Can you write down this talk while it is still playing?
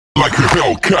Like a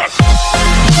Hellcat.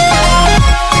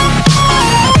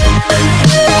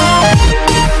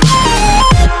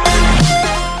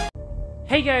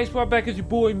 Hey guys, welcome back as your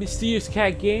boy Mysterious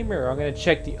Cat Gamer. I'm gonna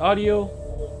check the audio.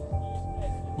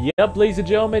 Yep, ladies and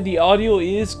gentlemen, the audio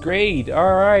is great.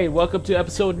 Alright, welcome to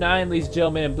episode 9, ladies and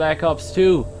gentlemen, in Black Ops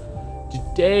 2.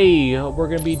 Today, we're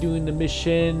gonna be doing the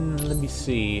mission. Let me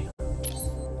see.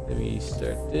 Let me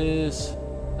start this.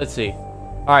 Let's see.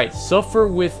 Alright, Suffer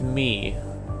With Me.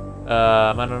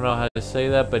 I don't know how to say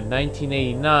that, but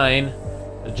 1989.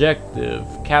 Objective.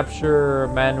 Capture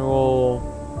manual.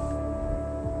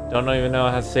 Don't even know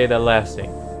how to say that last thing.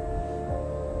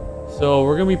 So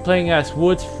we're gonna be playing as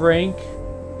Woods Frank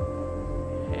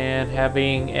and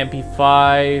having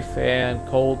MP5 and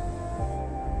Colt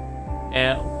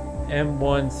and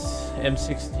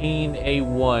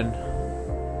M16A1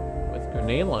 with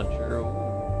grenade launcher.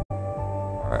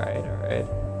 Alright.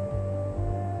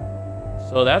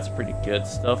 So that's pretty good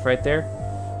stuff right there.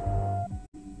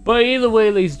 But either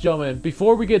way, ladies and gentlemen,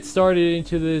 before we get started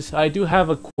into this, I do have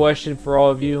a question for all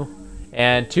of you,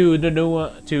 and to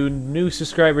new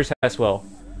subscribers as well.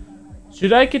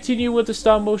 Should I continue with the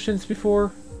stop motions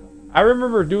before? I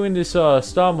remember doing this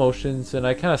stop motions, and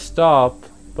I kind of stopped,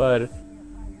 but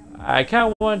I kind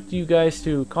of want you guys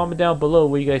to comment down below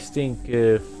what you guys think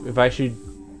if I should,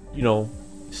 you know,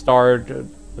 start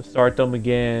them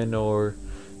again or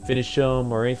finish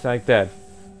them or anything like that.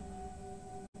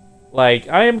 Like,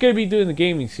 I am gonna be doing the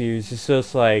gaming series. It's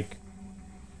just like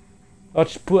I'll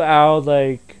just put out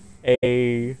like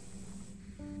a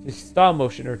just stop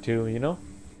motion or two, you know.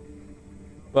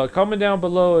 But comment down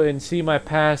below and see my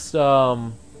past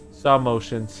stop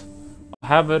motions. I'll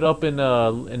have it up in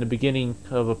the beginning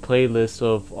of a playlist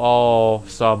of all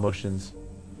stop motions.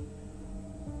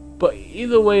 But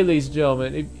either way, ladies and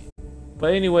gentlemen,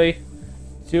 but anyway,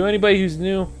 to anybody who's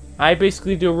new, I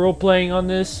basically do role playing on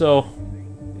this, so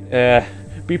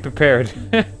be prepared.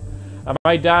 I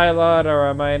might die a lot or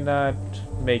I might not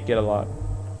make it a lot.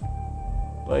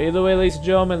 But either way, ladies and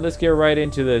gentlemen, let's get right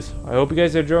into this. I hope you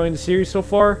guys are enjoying the series so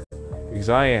far, because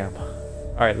I am.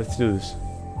 Alright, let's do this.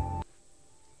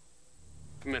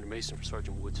 Commander Mason for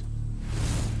Sergeant Woods.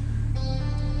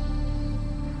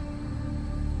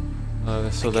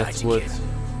 So that's Woods.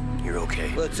 You're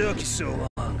okay. What took you so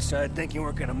long? Started thinking you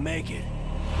weren't gonna make it.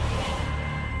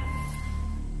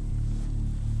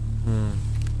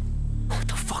 What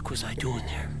the fuck was I doing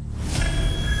there?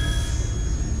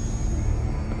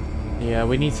 Yeah,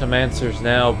 we need some answers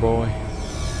now, boy.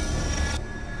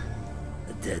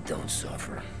 The dead don't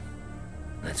suffer.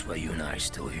 That's why you and I are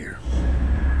still here.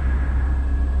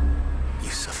 You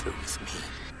suffer with me.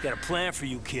 Got a plan for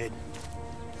you, kid.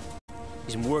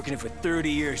 He's been working it for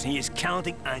 30 years, and he is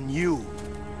counting on you.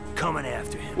 Coming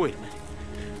after him. Wait a minute.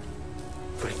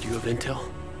 Frank, do you have intel?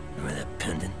 Remember that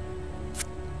pendant?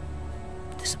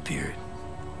 Disappeared.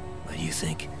 What do you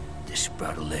think? Just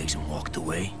sprouted legs and walked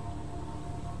away?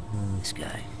 This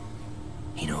guy,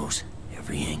 he knows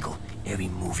every angle, every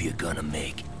move you're gonna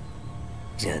make.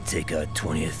 He's gonna take out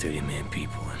 20 or 30 man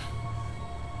people, and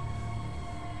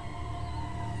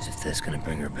as if that's gonna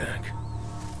bring her back.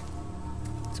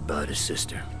 It's about his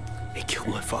sister. They killed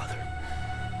my father.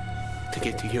 To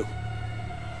get to you.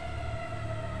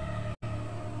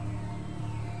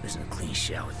 Isn't a clean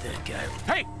shot with that guy.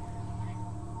 Hey!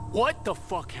 What the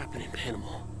fuck happened in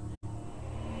Panama?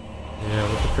 Yeah,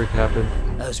 what the frick happened?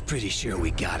 I was pretty sure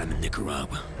we got him in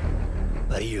Nicaragua.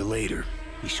 About a year later,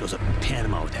 he shows up in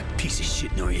Panama with that piece of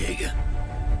shit Noriega.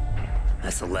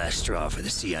 That's the last straw for the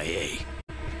CIA.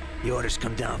 The orders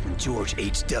come down from George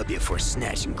H.W. for a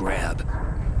snatch and grab.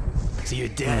 So your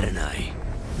dad and I,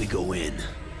 we go in.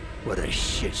 What a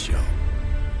shit show.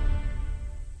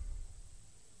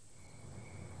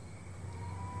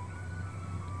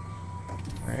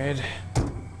 Alright.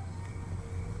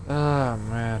 Ah,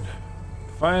 man.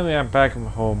 Finally, I'm back at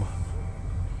home.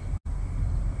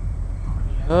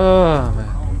 Oh, man.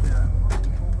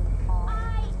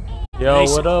 Yo,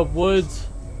 what up, Woods?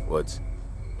 Woods.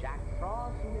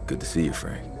 Good to see you,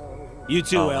 Frank. You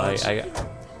too, Alex.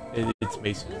 It's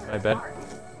Mason. My bad.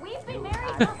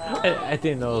 I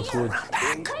didn't know it was Woods.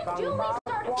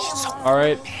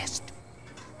 Alright.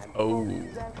 Oh.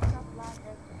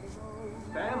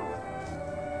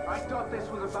 I thought this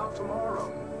was about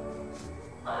tomorrow.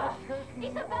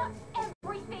 It's about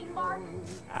everything, Mark.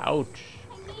 Ouch.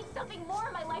 I need something more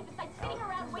in my life besides sitting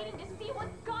around waiting to see what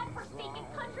godforsaken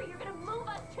country you're gonna move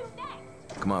us to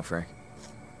next. Come on, Frank.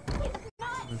 It's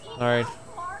not Alright.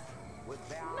 Mark.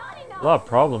 Not enough. A lot of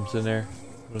problems in there.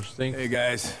 What you think? Hey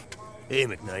guys. Hey,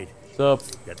 McKnight. What's up?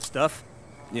 Got the stuff?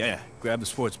 Yeah, grab the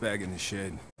sports bag in the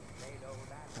shed.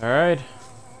 Alright.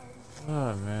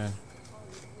 Oh man.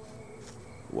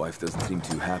 Wife doesn't seem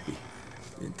too happy.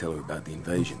 You didn't tell her about the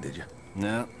invasion, did you?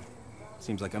 No.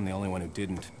 Seems like I'm the only one who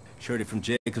didn't. Heard it from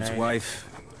Jacob's wife,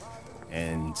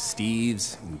 and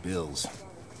Steve's, and Bill's.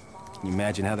 Can you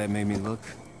imagine how that made me look?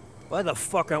 Why the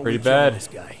fuck aren't Pretty we bad. killing this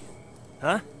guy?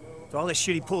 Huh? For all this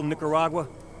shit he pulled in Nicaragua?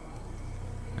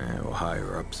 Well,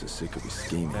 higher ups are sick of his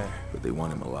scheming, but they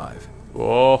want him alive.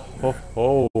 Whoa, ho,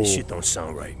 ho. This shit don't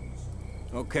sound right.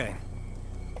 Okay.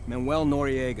 Manuel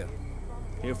Noriega,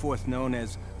 hereforth known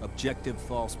as Objective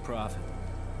False Prophet.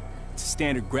 It's a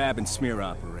standard grab and smear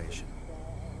operation.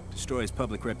 Destroy his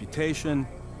public reputation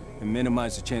and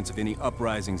minimize the chance of any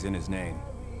uprisings in his name.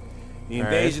 The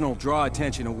invasion will draw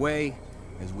attention away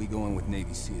as we go in with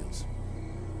Navy SEALs.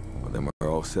 Well, then we're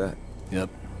all set. Yep.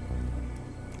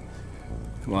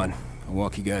 Come on, I'll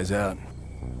walk you guys out.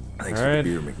 Thanks for the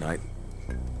beer, McKnight.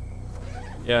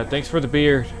 Yeah, thanks for the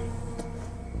beard.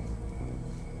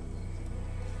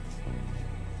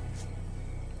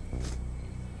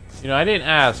 You know, I didn't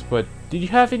ask, but did you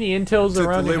have any intels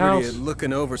around your house? Took the liberty of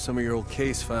looking over some of your old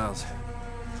case files.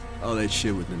 All that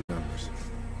shit with the numbers.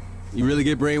 You really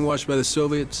get brainwashed by the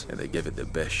Soviets? And they give it their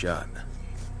best shot.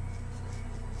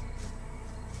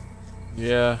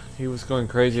 Yeah, he was going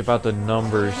crazy about the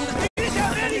numbers.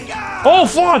 Oh,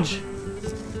 fudge!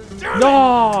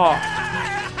 No!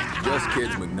 Just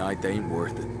kids, McKnight. They ain't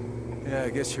worth it. Yeah, I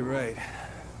guess you're right.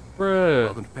 Bruh.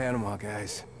 Welcome to Panama,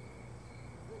 guys.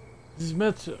 This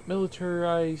is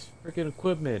militarized freaking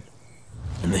equipment.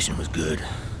 The mission was good.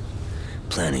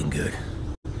 Planning good.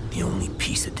 The only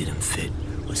piece that didn't fit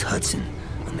was Hudson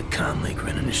on the comm link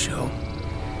running the show.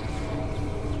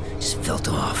 Just felt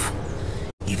off.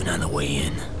 Even on the way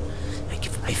in.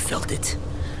 I felt it.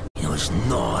 You know, it was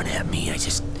gnawing at me. I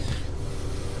just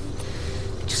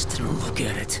didn't look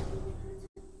at it.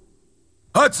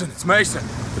 Hudson, it's Mason.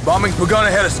 The bombing's begun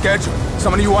ahead of schedule.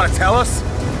 Someone you want to tell us?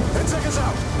 10 seconds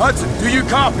out. Hudson, do you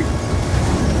copy?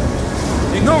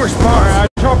 No response. Our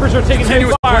choppers are taking heavy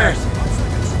Continuous fire. clearance.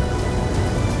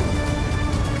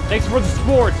 Thanks for the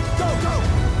support. Go, go!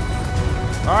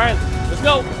 Alright, let's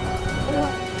go.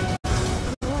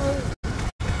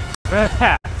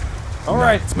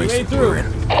 Alright, we made through.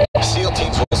 SEAL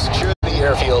teams will secure the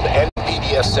airfield and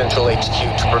BDS Central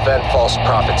HQ to prevent false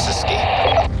prophets' escape.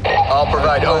 I'll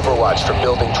provide overwatch from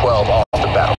Building 12 off the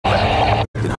battle map.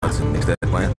 Did Hudson mix that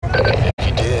plan? If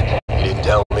you did, you didn't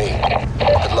tell me.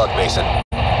 Good luck, Mason.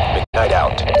 McKnight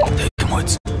out. Come on.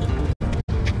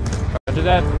 After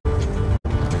that.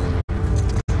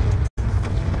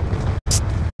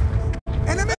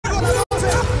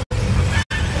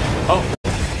 Oh.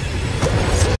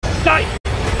 Die!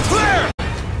 Clear!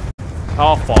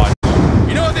 Oh, fuck.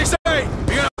 You know what they say?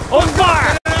 You're gonna On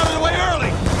fire! get out of the way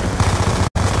early.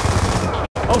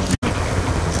 Oh, shoot.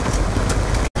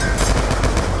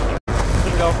 There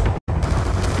we go.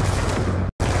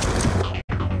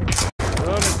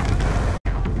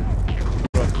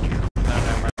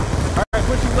 Alright,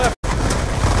 pushing left.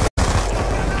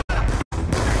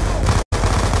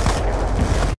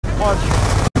 March.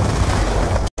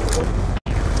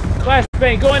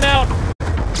 Flashbang going out.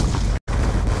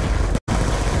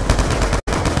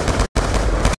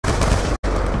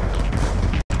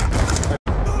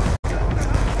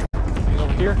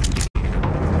 Over here.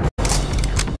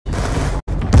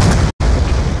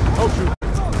 Oh shoot.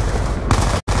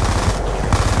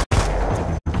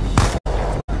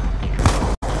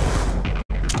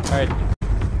 Alright.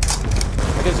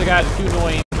 I guess I got too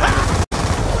annoying.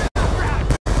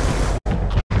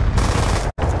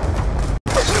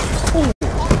 Ooh.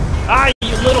 Ah,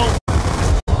 you little.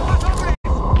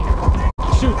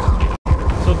 Shoot.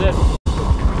 So dead.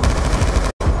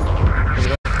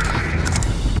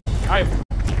 Alright.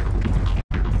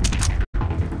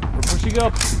 We're pushing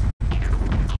up.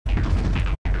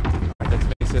 Alright, let's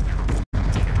face it.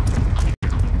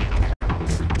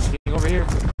 Anything over here?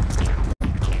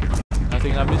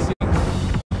 Nothing I'm missing.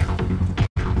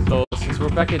 So since we're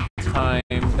back in time,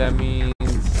 that means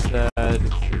that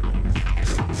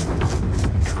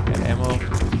ammo.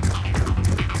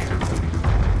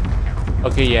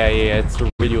 Okay, yeah, it's the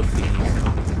radio scene.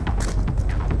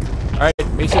 Alright,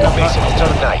 Mason, Mason, it's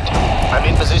McKnight. I'm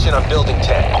in position on Building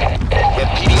 10. We have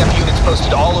PDF units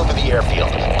posted all over the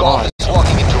airfield. Golf is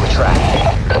walking into a trap.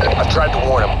 I've tried to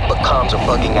warn him, but comms are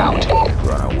bugging out.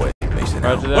 We're on our way. Mason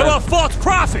out. Roger that. What about false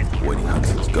prophet? Waiting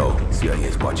Hudson's go. CIA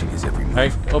is watching his every move.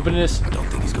 Alright, open this. I don't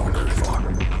think he's going very far.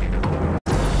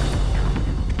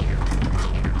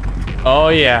 Oh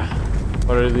yeah.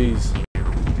 What are these?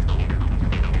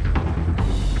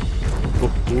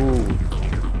 Ooh.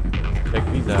 Check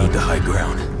these Need out. the high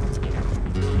ground.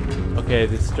 Okay,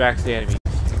 this distracts the enemies.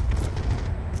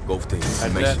 Both teams.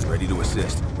 That's Mason's it. ready to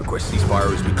assist. Request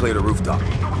ceasefire as we clear the rooftop.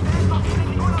 Come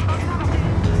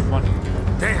on.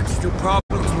 Damn, still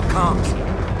problems with comms.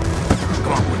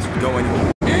 Come on, Woods. Go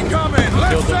anywhere. Incoming!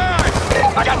 Left side!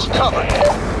 I got you covered.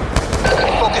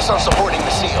 Focus on supporting the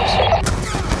SEALs.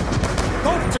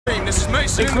 Both team, this is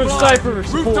Mason. Look for Blind. sniper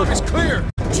support. Rooftop is clear.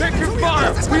 Check your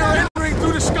fire. We are entering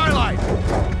through the skylight.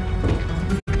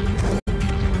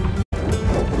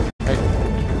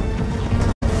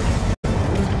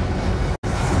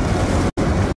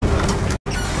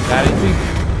 Got anything?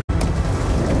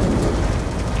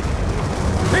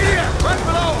 PDF, right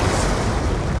below us.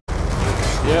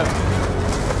 Yeah.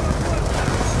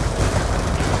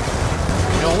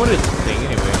 You know, what is this thing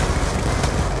anyway?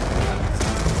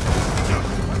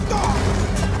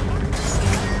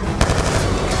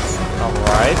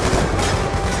 Alright.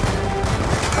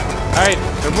 Alright,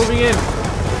 they're moving in.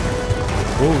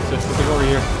 Ooh, there's something over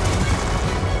here.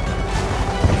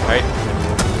 Alright,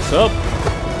 open this up.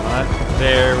 Come on.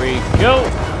 There we go.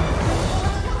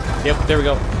 Yep, there we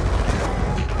go.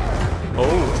 Oh,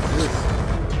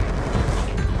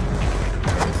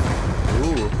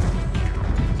 ooh.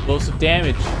 Explosive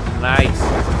damage. Nice.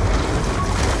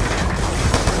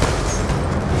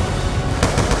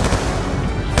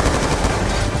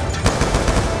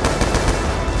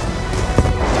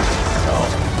 Oh,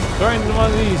 throwing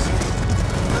one of these.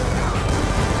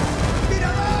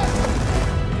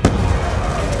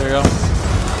 There we go.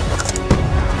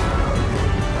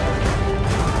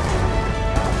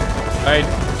 Alright.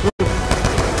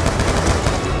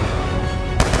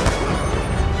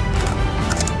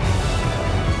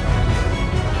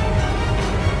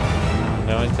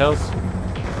 No intels?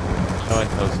 No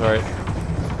intels, alright.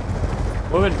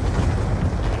 Moving.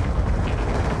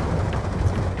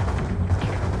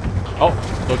 Oh,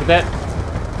 look at that.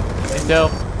 Intel.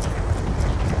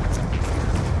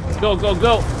 Go, go,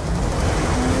 go!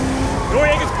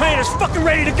 Noriega's plane is fucking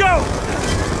ready to go!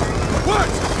 What?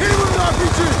 Hit him with an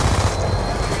RPG!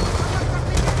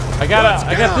 I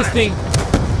got this thing.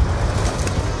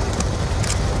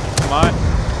 Come on.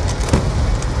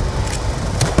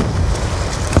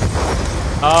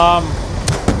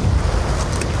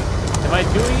 Am I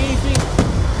doing anything?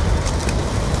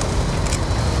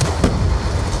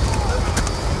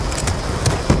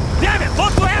 Damn it!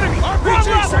 Local enemy! RPG,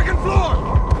 second floor!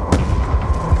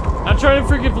 I'm trying to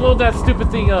freaking blow that stupid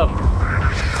thing up.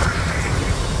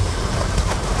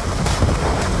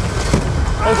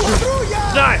 Oh shoot!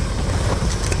 Die!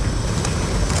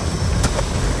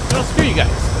 No, screw you guys.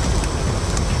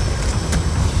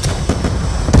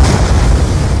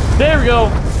 There we go.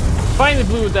 Finally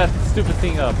blew that stupid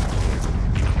thing up.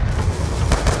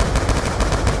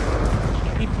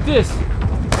 Eat this.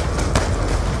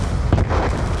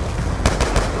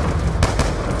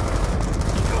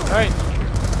 Alright.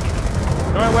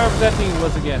 Alright, wherever that thing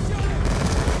was again.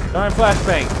 Darn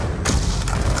flashbang.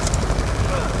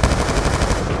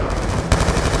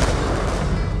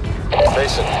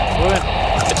 Mason, Good.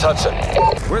 it's Hudson.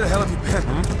 Where the hell have you been?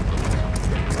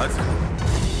 Hudson.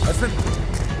 Hudson.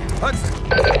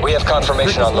 Hudson. We have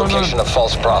confirmation on What's going location of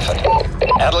False Prophet.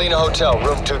 Adelina Hotel,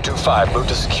 room 225. Move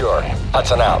to secure.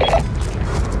 Hudson out.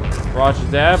 Roger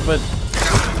that, but...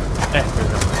 there we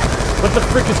go. What the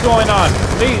frick is going on?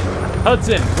 Hey,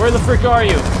 Hudson, where the frick are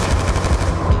you?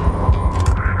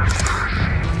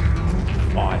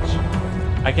 Watch.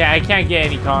 I can't get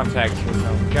any contacts with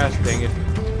them. Gosh dang it.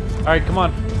 Alright, come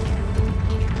on.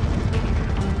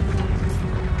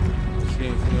 See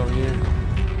anything over here?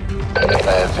 I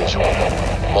have visual.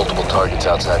 Multiple targets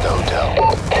outside the hotel.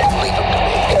 Leave them to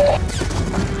me.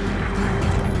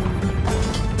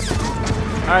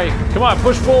 Alright, come on,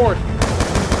 push forward.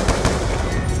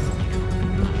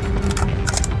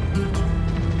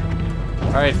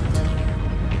 Alright.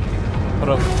 Hold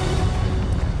up.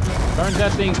 Turn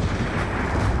that thing.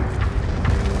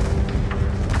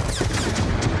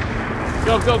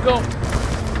 Go, go, go.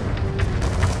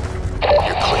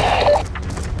 You're clear.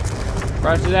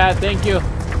 Roger that, thank you.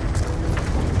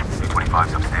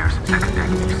 C-25's upstairs. Second deck,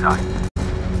 each side.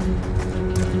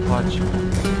 Watch.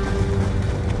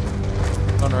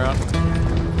 Going around.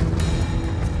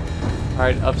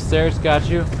 Alright, upstairs, got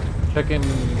you. Checking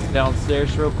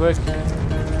downstairs real quick.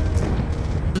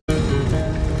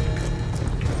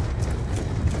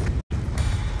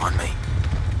 On me.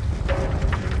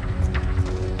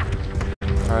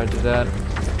 Alright, do that.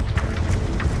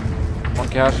 One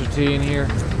casualty in here.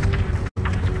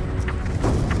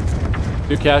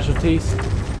 2 casualties.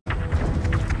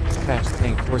 Catch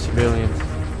tank, 4 civilians.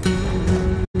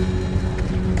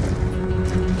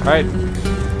 Alright,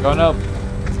 going up.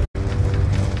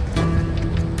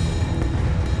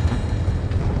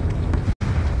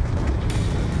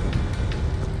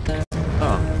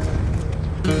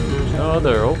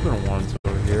 other open ones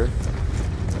over here.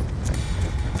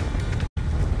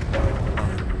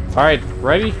 Alright,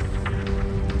 ready?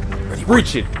 Ready,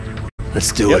 Reach it.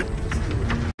 Let's do it.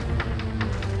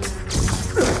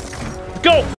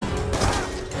 Go!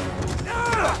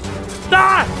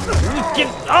 Ah! Get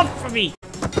up from me!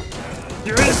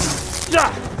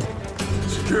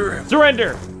 Secure him.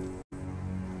 Surrender!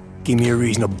 Give me a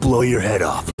reason to blow your head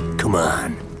off. Come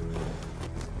on.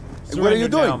 Surrender what are you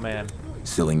doing? now, man.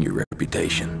 Sealing your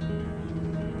reputation.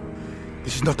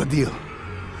 This is not a deal.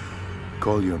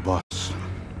 Call your boss.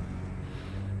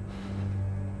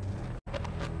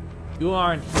 You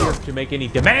aren't here to make any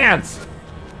demands!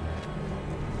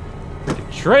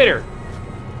 Freaking traitor!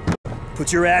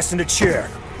 Put your ass in a chair.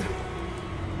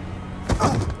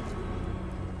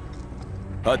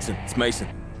 Hudson, it's Mason.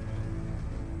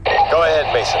 Go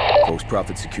ahead, Mason. False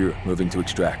Prophet secure. Moving to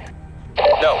extract.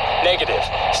 No, negative.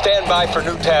 Stand by for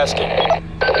new tasking.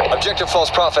 Objective False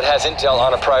Prophet has intel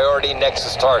on a priority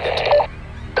Nexus target.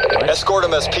 Escort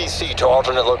him as PC to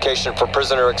alternate location for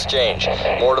prisoner exchange.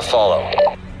 More to follow.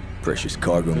 Precious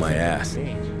cargo, my ass.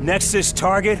 Nexus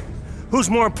target? Who's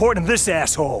more important than this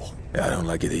asshole? I don't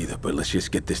like it either, but let's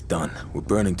just get this done. We're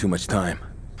burning too much time.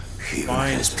 He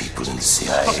has people in the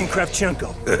CIA. Fucking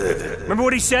Kravchenko. Remember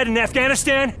what he said in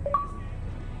Afghanistan?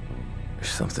 There's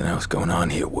something else going on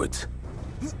here, Woods.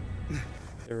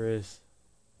 There is.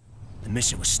 The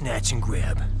mission was snatch and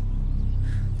grab.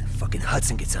 The fucking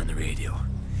Hudson gets on the radio.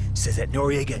 Says that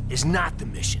Noriega is not the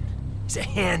mission. It's a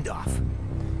handoff.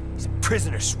 It's a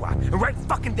prisoner swap. And right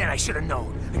fucking then I should have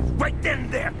known. Like, right then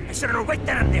and there. I should have known right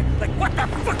then and there. Like, what the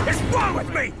fuck is wrong with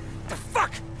me? The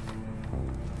fuck?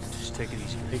 Just take it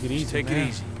easy. Take it easy, Take man. it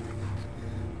easy.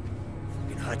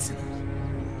 Fucking Hudson.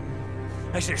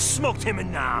 I should have smoked him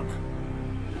in Nam.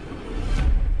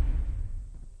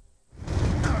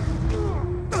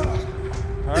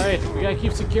 Alright, we gotta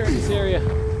keep securing this area.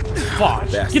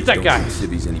 Fudge, Bastards get that don't guy! treat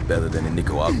civvies any better than in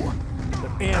Nicaragua.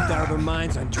 They're amped out of their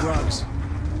minds on drugs.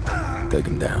 Take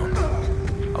them down.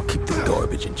 I'll keep the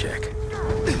garbage in check.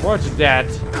 Watch that.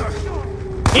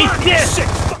 Eat this!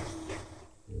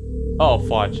 Oh,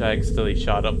 fudge, I accidentally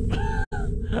shot him.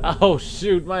 Oh,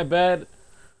 shoot, my bad.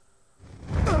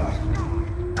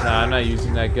 Nah, I'm not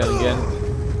using that gun again.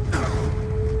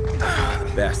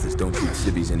 Bastards don't treat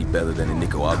civvies any better than in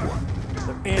Nicaragua.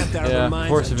 They're amped out of their Yeah, minds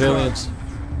poor on civilians.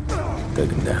 drugs. Take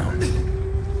them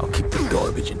down. I'll keep the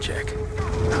garbage in check.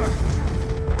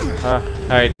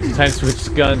 Alright, time to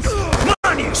switch guns. Come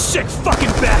on, you sick fucking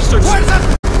bastards!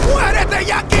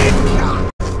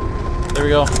 There we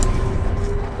go.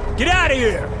 Get out of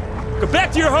here! Go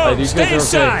back to your home! these Stay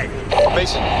guys are okay. inside!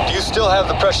 Mason, do you still have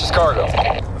the precious cargo?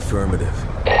 Affirmative.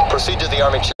 Proceed to the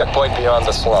Army checkpoint beyond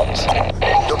the slums.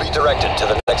 You'll be directed to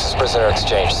the Nexus prisoner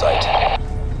exchange site.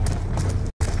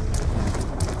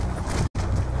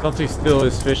 Something still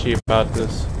is fishy about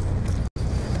this.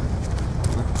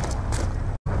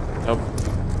 Nope.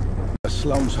 The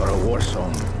slums are a war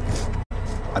zone.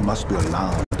 I must be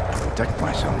allowed to protect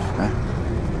myself, eh?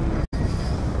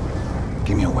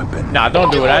 Give me a weapon. Nah,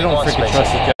 don't do it. I don't Once, freaking Mason.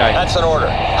 trust this guy. That's an order.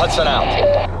 Hudson out.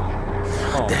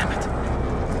 Oh, Damn it.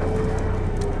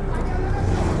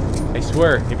 I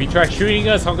swear, if you try shooting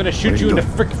us, I'm gonna shoot you in the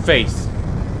frickin' face.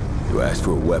 You asked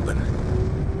for a weapon.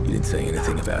 You didn't say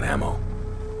anything about ammo.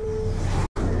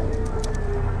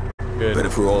 Good. Better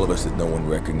for all of us that no one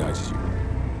recognizes you.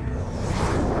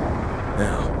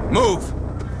 Now, move!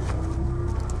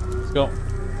 Let's go.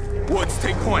 Woods,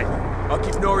 take point. I'll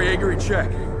keep Noriega in check.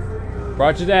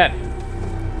 Roger that.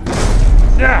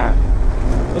 Yeah.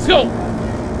 Let's go.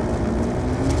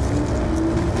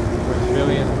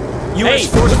 Civilian. U.S.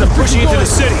 forces are pushing into the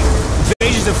city.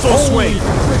 Invasion's in full swing.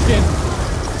 Frickin'.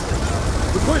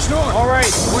 We're pushing on. All right.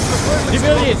 Watch the friendlies.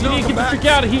 Civilians, you need to get the frick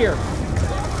out of here.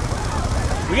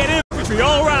 We got infantry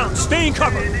all around. Stay in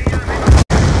cover. Take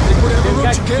whatever Okay, we route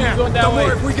got you to keep can. going that Don't way.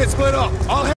 worry if we get split up.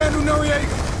 I'll handle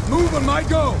Noriega. Move on my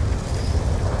go.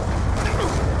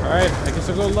 All right, I guess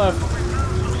I'll go left.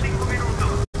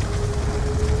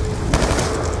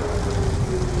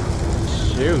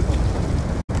 Shoot.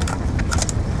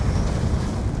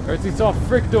 Everything's all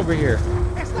fricked over here.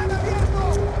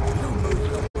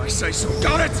 I say so.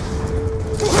 Got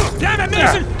it. Damn it,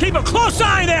 Mason! Keep a close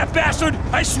eye on that bastard!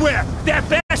 I swear,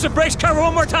 that bastard breaks cover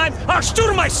one more time, I'll shoot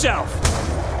him myself!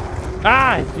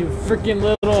 Ah, you freaking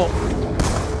little.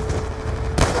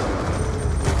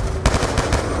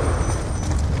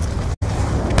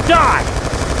 Die!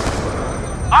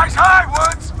 Eyes high,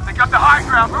 Woods. They got the high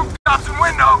ground, rooftops and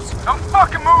windows. Don't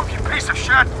fucking move, you piece of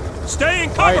shit. Stay in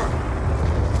cover!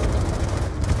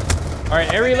 All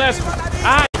right, every last.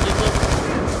 Ah, you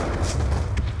little.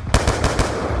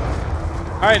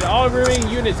 Alright, all remaining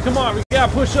units, come on, we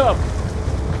gotta push up.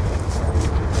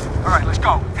 Alright, let's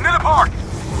go. Into the park!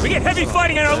 We get heavy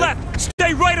fighting on our left!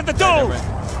 Stay right at the dome!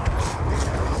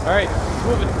 Alright,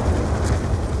 move it.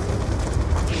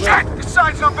 Shit! This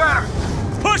side's no better!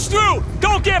 Push through!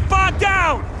 Don't get bogged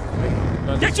down!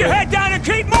 Get your head down and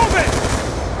keep moving!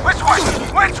 Which way?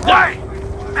 Which way?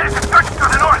 There's a church to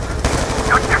the north!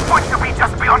 Your checkpoint should be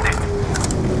just beyond it!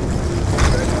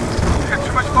 Get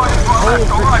too much fighting to our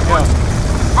left, all right, boys.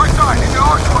 Right side, into the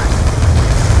archway!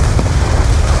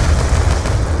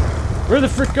 Where the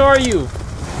frick are you?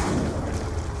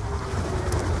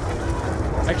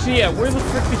 Actually, yeah, where the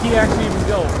frick did he actually even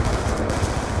go?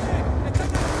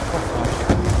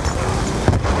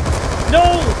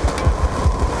 No!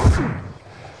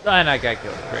 And I got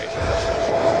killed. Great.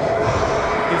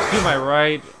 He's to my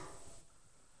right.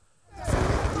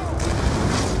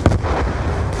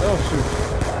 Oh, shoot.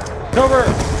 Cover!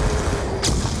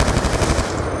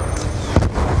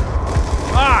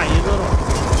 Ah, you little...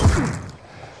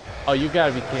 Oh, you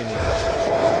gotta be kidding me.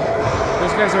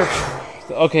 Those guys are...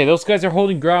 Okay, those guys are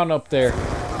holding ground up there.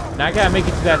 Now I gotta make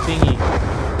it to that thingy.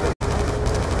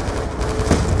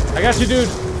 I got you, dude.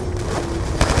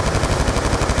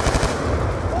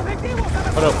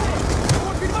 What up?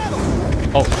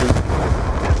 Oh, shoot.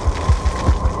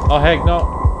 Oh, heck, no.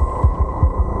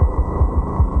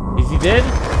 Is he dead?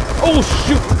 Oh,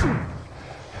 shoot!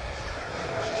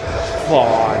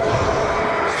 Fudge.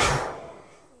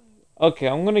 Okay,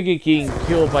 I'm gonna get getting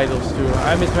killed by those two.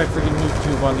 I missed my freaking nuke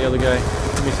tube on the other guy.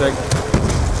 Give me a sec.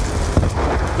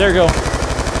 There we go.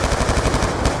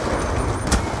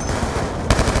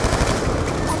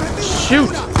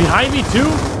 Shoot! Behind me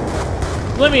too?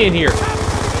 Let me in here.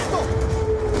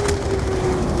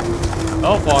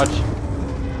 Oh, fudge.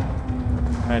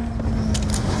 Alright.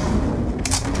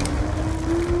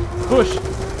 Push.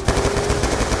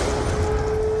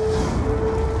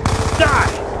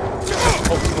 Die!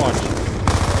 Oh, fudge.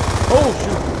 Oh,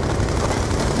 shoot.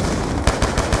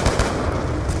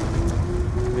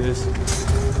 Look at this.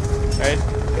 Alright.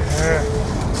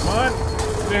 Come on.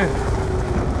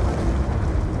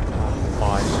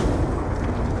 Fudge.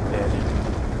 Dead.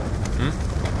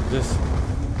 This.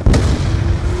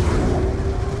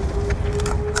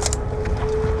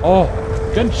 Oh,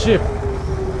 gunship.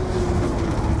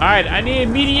 Alright, I need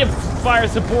immediate fire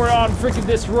support on freaking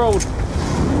this road.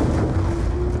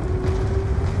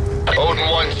 Odin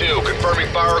 1-2, confirming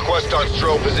fire request on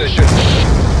Stroh position.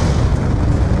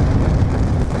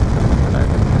 Alright,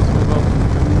 let's move up.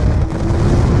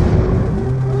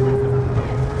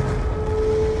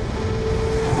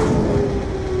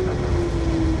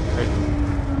 Alright.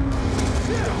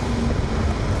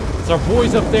 It's our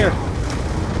boys up there.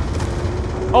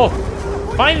 Oh,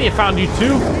 finally I found you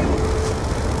two.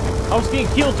 I was getting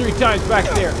killed 3 times back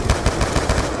there.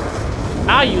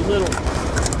 Ah, you little.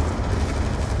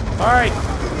 Alright.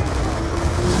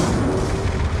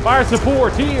 Fire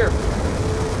support here.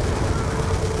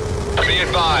 Be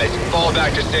advised, fall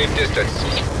back to safe distance.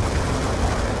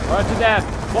 Roger that.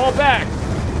 Fall back.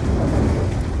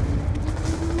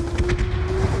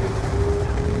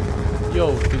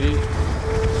 Yo, did he...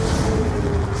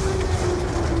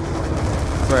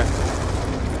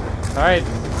 Alright,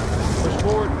 push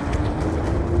forward.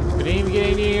 We didn't even get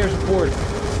any air support.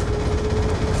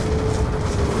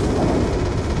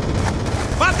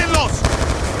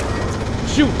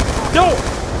 Shoot! No!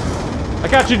 I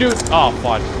got you, dude! Oh,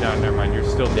 fudge. No, never mind. You're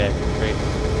still dead. Great.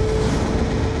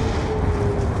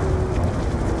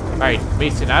 Alright,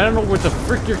 Mason, I don't know where the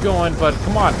frick you're going, but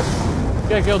come on. You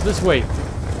gotta go this way.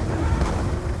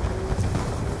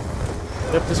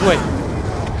 Yep, this way.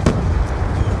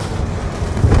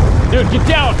 Dude, get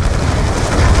down!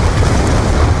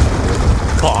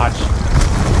 Fudge.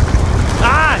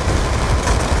 Ah!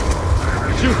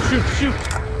 Shoot, shoot, shoot!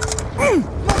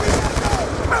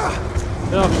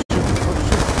 No, shoot, shoot.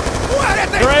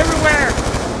 They're everywhere!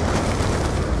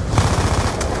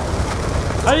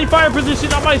 I need fire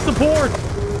position on my support!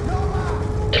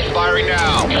 Firing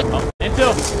now! Oh,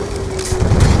 intel!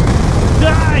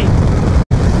 Die!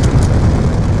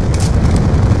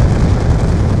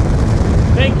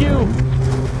 Thank you!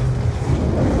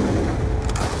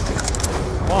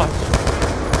 Watch.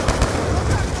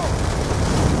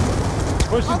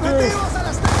 Pushing through!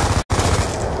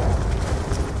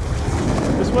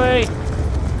 This way!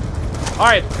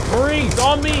 Alright, Marines,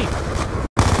 on me!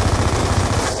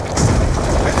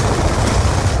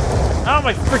 Out of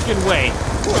my freaking way!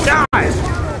 Die!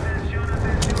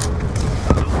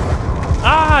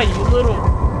 Ah, you little...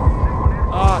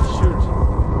 Ah, shoot.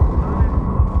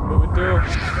 Moving through.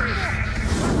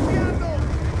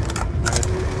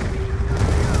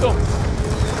 Go.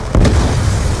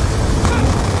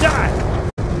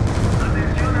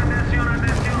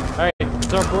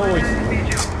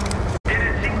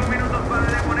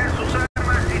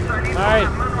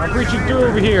 breaching through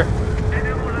over here.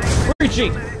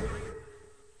 Breaching.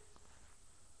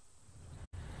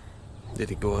 Did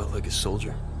he go out like a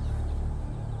soldier?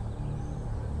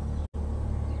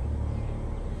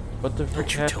 What the frick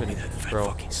Don't you tell me happened, that fat bro?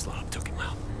 fucking slob took him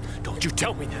out. Don't you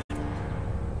tell me that.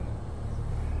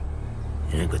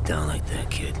 You didn't go down like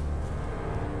that, kid.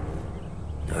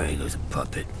 Noriega's a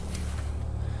puppet.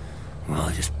 We're all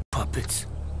just puppets.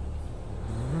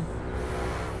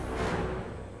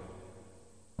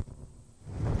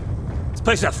 This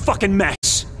place is a fucking mess.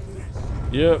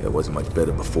 Yep, It wasn't much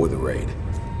better before the raid.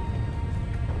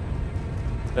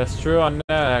 that's true on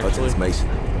that, Hudson, it's actually.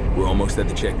 Mason. We're almost at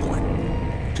the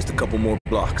checkpoint. Just a couple more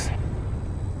blocks.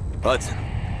 Hudson.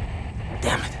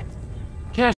 Damn it.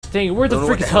 Gosh dang it, where the Don't know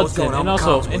frick what is the hell's Hudson? going on And with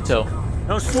also, Collinswood. Intel.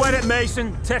 Don't sweat it,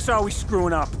 Mason. Tech's always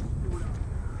screwing up.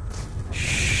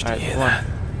 Shh, do you Alright, hear come on. that?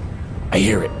 I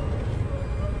hear it.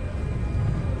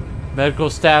 Medical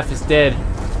staff is dead.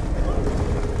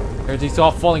 Everything's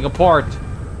all falling apart.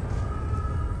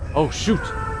 Oh shoot.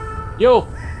 Yo!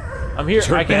 I'm here.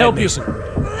 I can help you.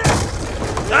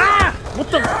 Ah! What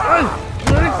the?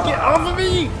 Get off of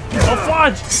me! Oh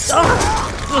fudge!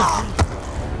 Ah!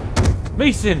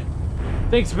 Mason!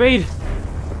 Thanks, mate.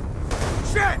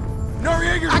 Shit!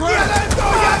 Noriega's running!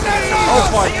 Oh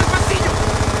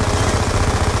fudge!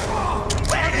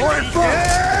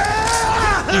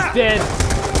 He's dead.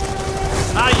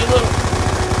 Ah, you little.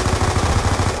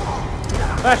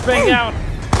 Flashbang down.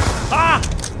 Ah!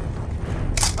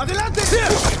 Adelante!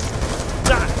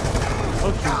 Ah!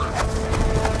 Oh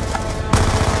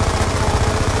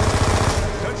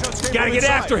shoot. Gotta get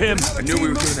after him. I knew we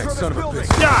were doing that son of a bitch.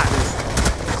 God!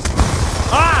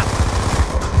 Ah!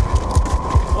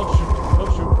 Oh shoot! Oh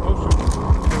shoot! Oh shoot!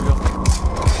 There we go.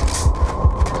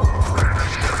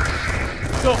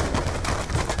 Go!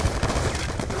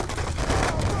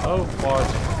 Oh,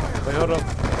 pause. Wait, hold up.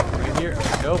 In here?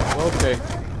 Nope. Okay.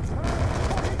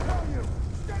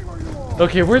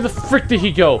 Okay, where the frick did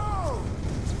he go?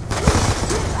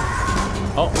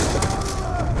 Oh.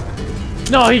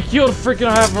 No, he killed freaking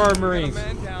half our Marines.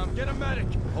 Get a medic!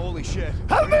 Holy shit!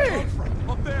 Help me!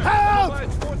 Up there! Help!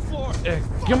 Fourth floor!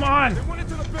 Come on! They went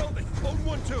into the building! Code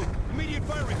 1-2. Immediate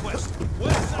fire request.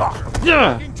 West sector.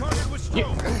 Yeah! Fucking target was Strode.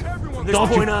 Everyone Don't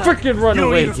you point on, freaking run You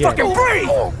don't away even again. fucking breathe!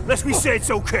 Unless we say it's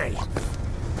okay.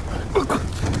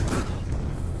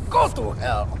 Go to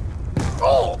hell!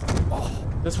 Oh!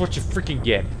 That's what you freaking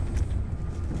get.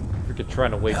 Freaking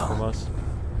trying to wait from us.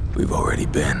 We've already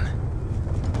been.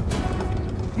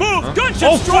 Move! Gunship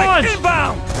Oh, strike! fudge!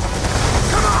 Inbound!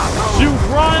 Shoot,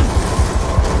 run!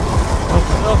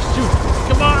 Oh,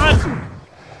 shoot! Come on!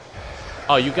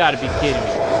 Oh, you gotta be kidding me.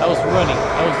 I was running.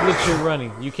 I was literally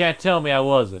running. You can't tell me I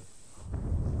wasn't.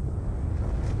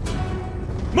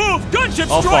 Move! Gunship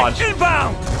Oh, strike! fudge.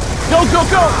 Inbound! Go, go,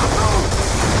 go!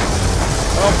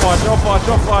 Oh, fudge, oh, fudge,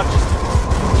 oh, fudge.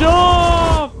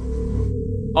 Jump!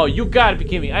 Oh, you gotta be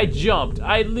kidding me. I jumped.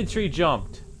 I literally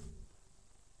jumped.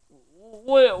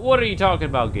 What are you talking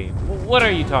about, game? What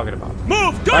are you talking about? Move!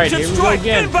 Alright, Gunship here we go strike!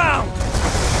 again. Inbound!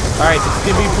 Alright, this is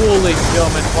gonna be cool, ladies and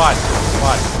gentlemen. Watch.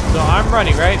 Watch. So I'm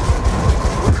running, right?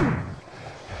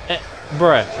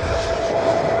 Bruh.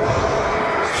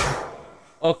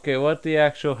 Okay, what the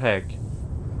actual heck?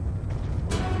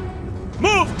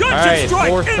 Move! Gunship Alright, strike!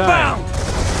 fourth time. Inbound!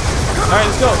 Alright,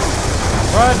 let's go.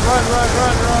 Run, run, run,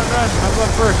 run, run, run. I'm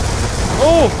going first.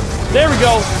 Oh! There we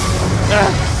go!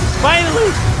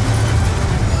 Finally!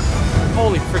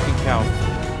 Holy freaking cow.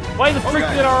 Why the frick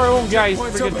did our own guys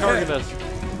freaking target us?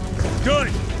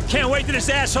 Good. Can't wait till this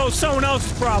asshole's someone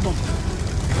else's problem.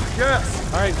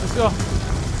 Yes. Alright, let's go.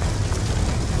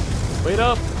 Wait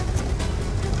up.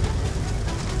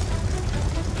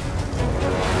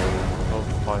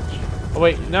 Oh, punch. Oh,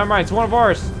 wait, never mind. It's one of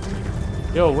ours.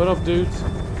 Yo, what up, dudes?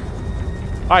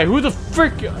 Alright, who the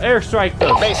frick airstriked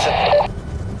us? Mason,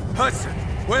 Hudson,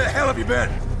 where the hell have you been?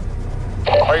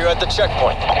 are you at the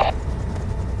checkpoint?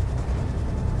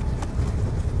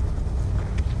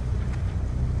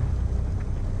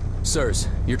 Sirs,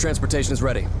 your transportation is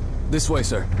ready. This way,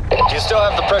 sir. Do you still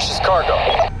have the precious cargo?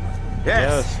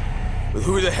 Yes. But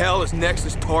who the hell is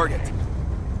Nexus' target?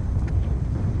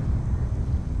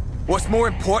 What's more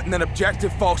important than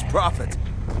objective false prophet?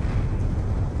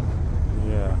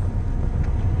 Yeah.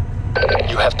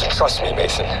 You have to trust me,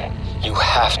 Mason. You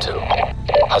have to.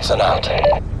 Hudson out.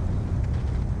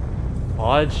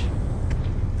 Podge?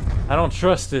 I don't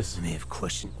trust this. I may have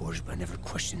questioned orders, but I never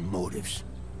questioned motives.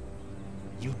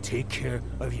 You take care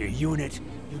of your unit,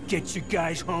 you get your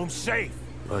guys home safe.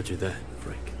 Roger that,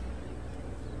 Frank.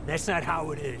 That's not how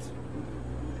it is.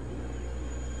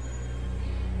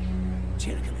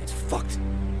 Chain of command's fucked.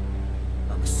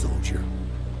 I'm I'm a soldier.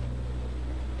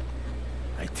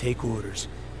 I take orders.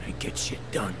 I get shit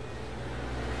done.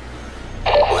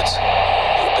 Woods,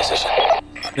 your position.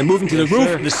 They're moving to the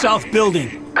roof of the south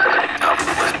building.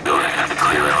 West building.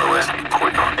 Clear out the west.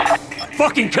 Point on.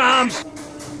 Fucking comms!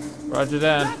 Roger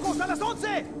that.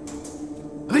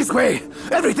 This way!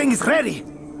 Everything is ready!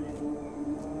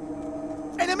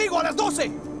 ¡Enemigo a las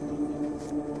 12!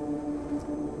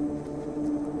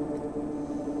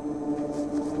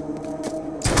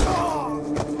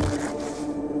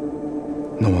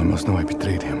 No one must know I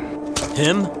betrayed him.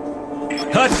 Him?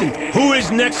 Hudson, who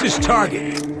is Nexus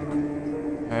target?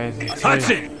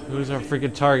 Hudson! Who's our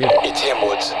freaking target? It's him,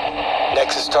 Woods.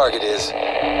 Nexus target is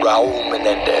Raul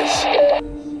Menendez.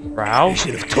 Raul? You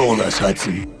should have told us,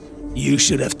 Hudson. You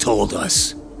should have told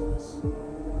us.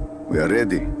 We are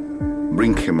ready.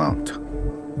 Bring him out.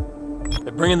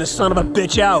 They're bringing the son of a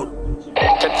bitch out.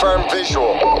 Confirm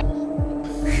visual.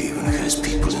 He even has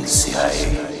people in the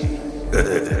CIA.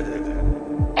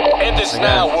 End this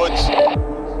now, Woods.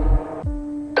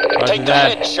 Take the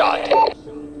that. headshot.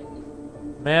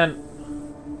 Man.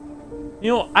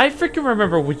 You know, I freaking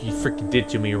remember what you freaking did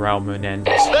to me, Raul Menendez.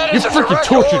 That You is a freaking direct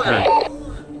tortured order.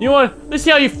 me. You know what? Let's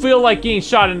see how you feel like getting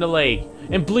shot in the leg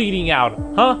and bleeding out,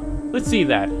 huh? Let's see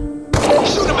that.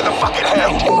 Shoot him in the fucking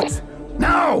head.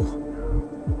 No!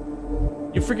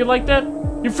 You freaking like that?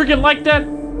 You freaking like that?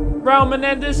 Raul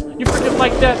Menendez? You freaking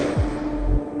like that?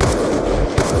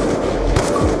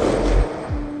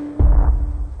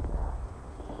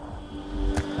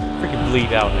 Freaking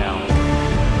bleed out now.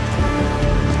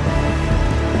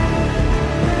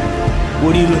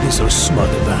 What are you looking so smug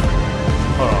about?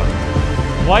 Hold on.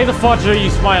 Why the fudge are you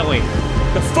smiling?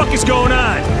 The fuck is going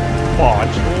on?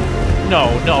 Fudge? No.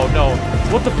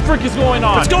 What the frick is going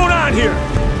on? What's going on here?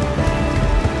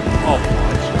 Oh,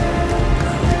 fudge.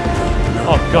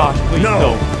 Oh gosh, please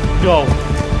No.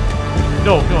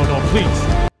 No, please.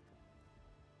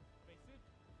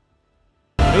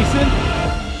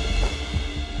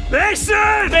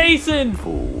 Mason! Mason!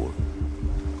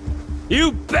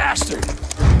 You bastard!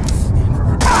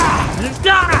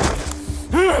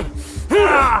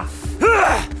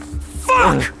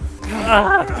 Fuck!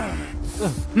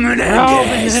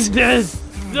 Menendez! Menendez!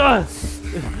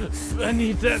 I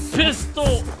need that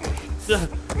pistol!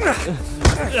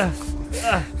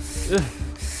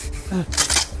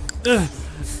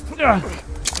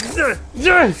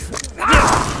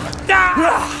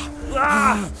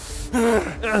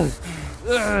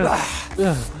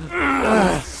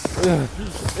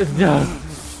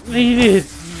 Need it!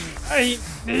 I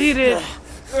need it!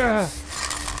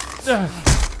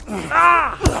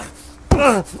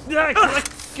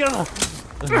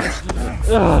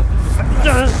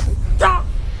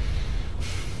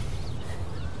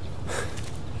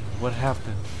 What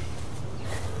happened?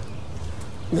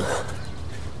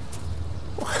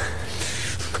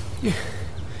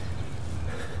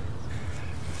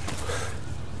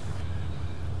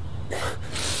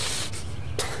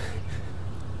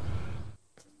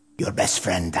 Your best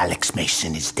friend, Alex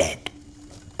Mason, is dead.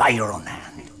 By your own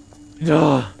hand.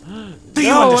 No, Do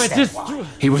you understand why?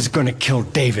 He was gonna kill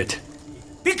David.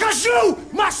 Because you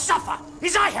must suffer,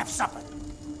 as I have suffered.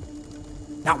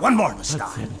 Now, one more must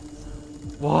stop.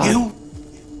 Why? You,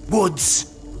 Woods,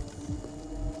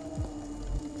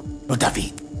 or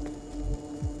David.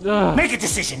 Make a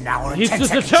decision now, or in He's 10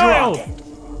 just a seconds, you're all child. dead.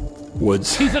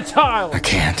 Woods. He's a child! I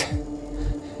can't.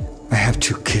 I have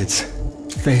 2 kids.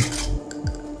 They...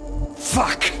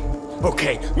 Fuck!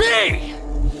 Okay, me!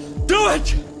 Do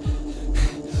it!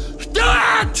 Do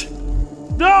it!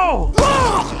 No!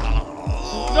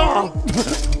 No!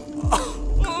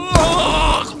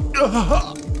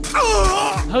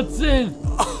 Hudson!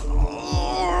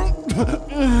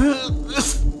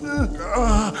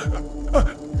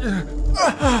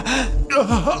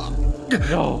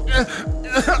 No!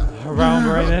 Around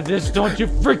right at this, don't you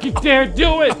freaking dare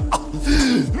do it!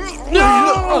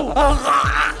 No!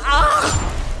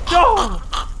 No!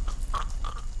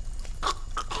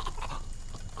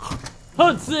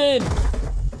 Hudson!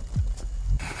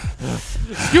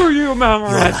 Screw you, Mama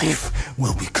Your Rat! life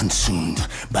will be consumed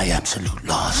by absolute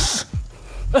loss.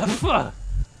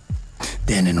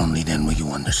 Then and only then will you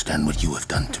understand what you have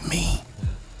done to me.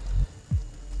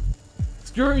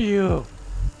 Screw you!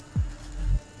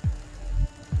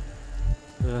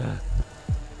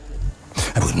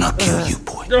 I would not kill you,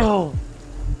 boy. No!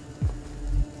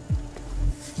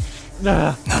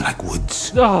 Nah, Not like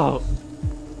Woods. no!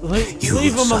 You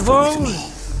Leave will him suffer alone! with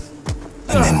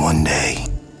me. And then one day,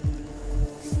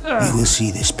 we will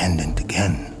see this pendant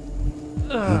again.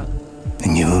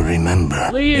 And you will remember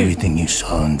Leave. everything you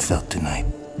saw and felt tonight.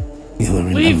 You will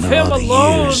Leave remember him all the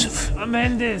alone, years of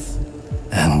Menendez.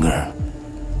 anger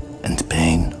and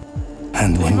pain.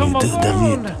 And when Leave you him do,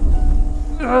 alone.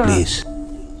 David, please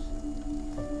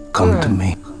come to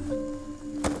me.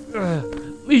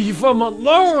 Leave him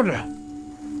alone.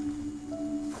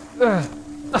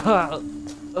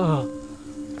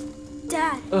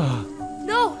 Dad.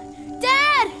 No!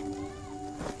 Dad!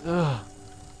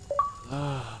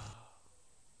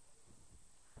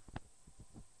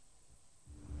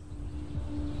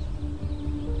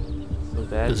 So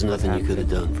There's nothing you could have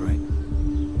done, Frank.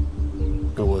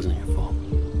 It wasn't your fault.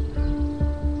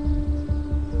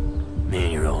 Me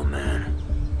and your old man.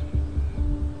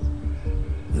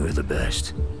 We were the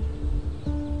best.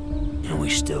 And we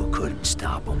still couldn't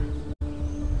stop him.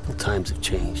 The times have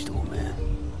changed, old man.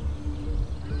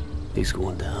 He's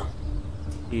going down.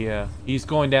 Yeah, he's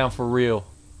going down for real.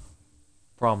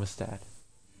 Promise that.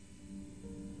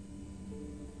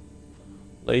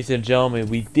 Ladies and gentlemen,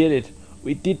 we did it.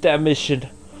 We did that mission.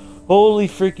 Holy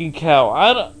freaking cow.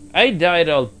 I died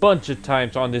a bunch of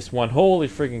times on this one. Holy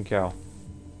freaking cow.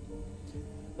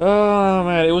 Oh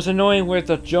man, it was annoying with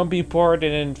the jumping part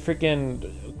and then freaking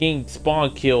getting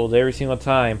spawn killed every single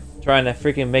time. Trying to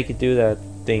freaking make it do that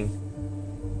thing.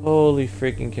 Holy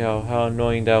freaking cow, how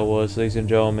annoying that was, ladies and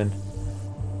gentlemen.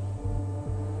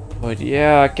 But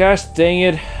yeah, gosh dang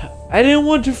it. I didn't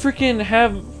want to freaking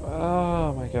have...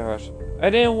 Oh my gosh. I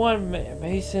didn't want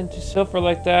Mason to suffer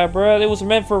like that, bro. It was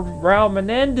meant for Raul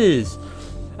Menendez.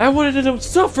 I wanted him to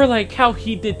suffer like how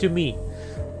he did to me.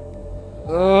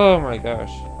 Oh my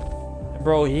gosh.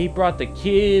 Bro, he brought the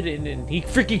kid and he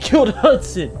freaking killed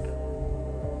Hudson.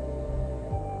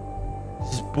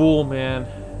 This is bull, man.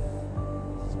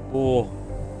 This is bull.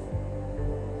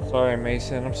 Sorry,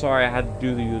 Mason. I'm sorry I had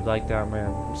to do you like that,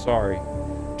 man. I'm sorry.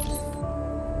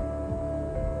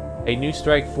 A new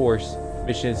Strike Force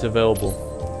mission is available.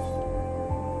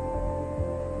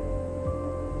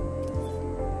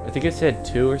 I think it said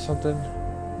 2 or something.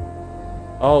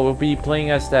 Oh, we'll be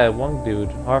playing as that one dude,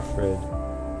 Farfred,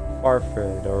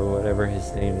 or whatever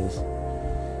his name is.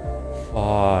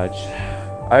 Fudge.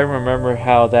 I remember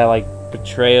how that, like,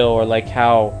 betrayal, or like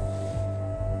how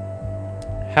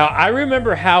I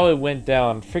remember how it went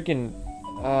down. Freaking,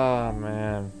 oh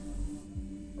man.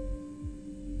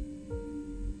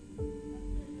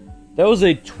 That was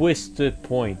a twisted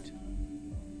point.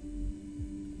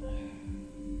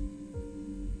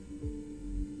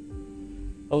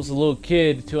 I was a little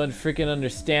kid to freaking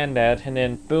understand that, and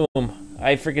then boom,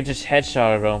 I freaking just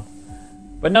headshotted him.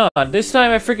 But no, this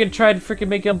time I freaking tried to freaking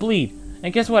make him bleed.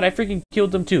 And guess what? I freaking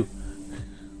killed him too.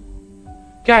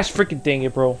 Gosh freaking dang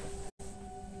it, bro.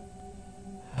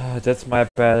 That's my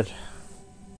bad.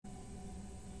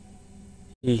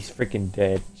 He's freaking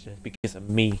dead just because of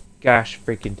me. Gosh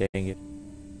freaking dang it.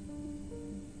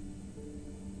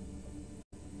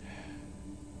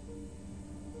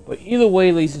 But either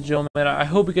way, ladies and gentlemen, I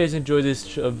hope you guys enjoyed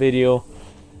this video.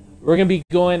 We're gonna be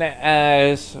going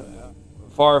as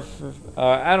far.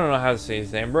 I don't know how to say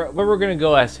his name, but we're gonna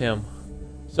go as him.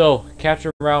 So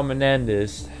capture Raul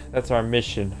Menendez. That's our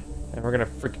mission, and we're gonna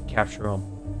freaking capture him.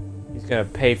 He's gonna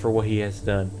pay for what he has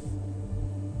done.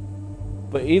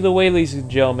 But either way, ladies and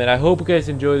gentlemen, I hope you guys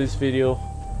enjoyed this video.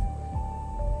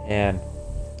 And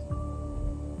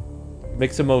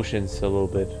mixed emotions a little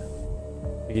bit.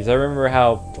 Because I remember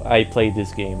how I played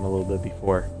this game a little bit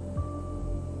before.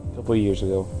 A couple of years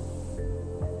ago.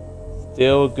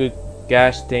 Still good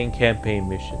gosh dang campaign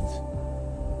missions.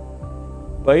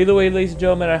 But either way, ladies and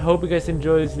gentlemen, I hope you guys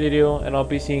enjoyed this video. And I'll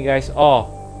be seeing you guys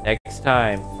all next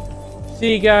time.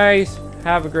 See you guys.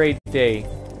 Have a great day.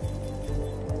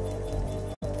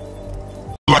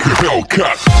 Like a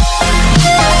Hellcat.